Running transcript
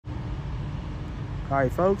All right,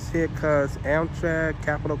 folks, here comes Amtrak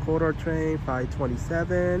Capital Corridor train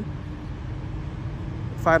 527.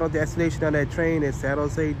 Final destination on that train is San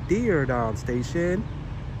Jose Deardown Station.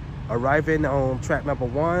 Arriving on track number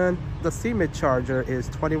 1, the Cement Charger is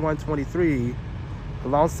 2123,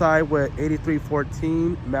 alongside with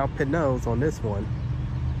 8314 Mount Pinose on this one.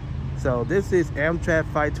 So this is Amtrak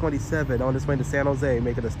 527 on its way to San Jose,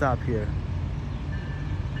 making a stop here.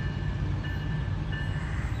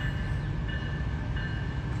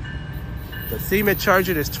 The Cement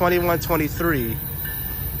Charger is 2123.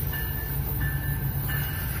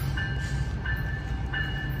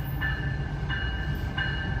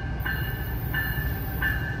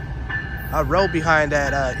 I rode behind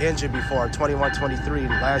that engine before, 2123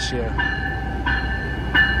 last year.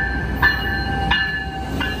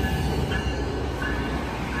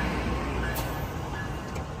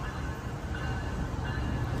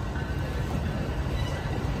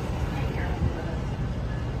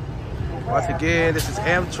 Once again, this is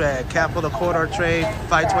Amtrak Capital Corridor train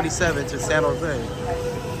 527 to San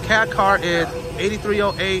Jose. CAT car is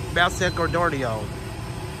 8308 Mount San Gordonio.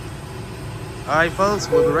 All right, folks,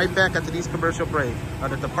 we'll be right back after these commercial break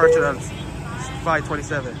on the departure of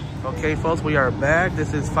 527. Okay, folks, we are back.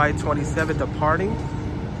 This is 527 departing.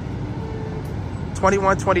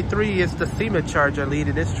 2123 is the Cement Charger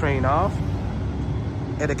leading this train off.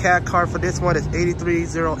 And the CAT car for this one is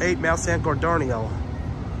 8308 Mount San Gordonio.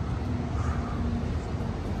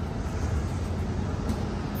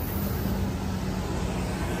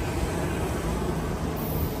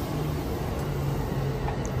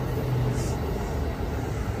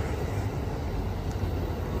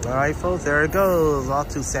 All right, folks, there it goes, off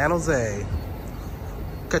to San Jose.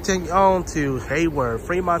 Continue on to Hayward,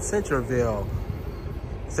 Fremont Centralville,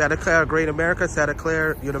 Santa Clara, Great America, Santa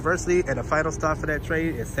Clara University, and the final stop for that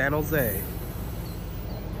train is San Jose.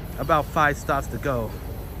 About 5 stops to go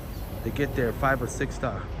to get there, 5 or 6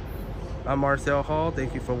 stops. I'm Marcel Hall.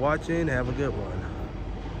 Thank you for watching. Have a good one.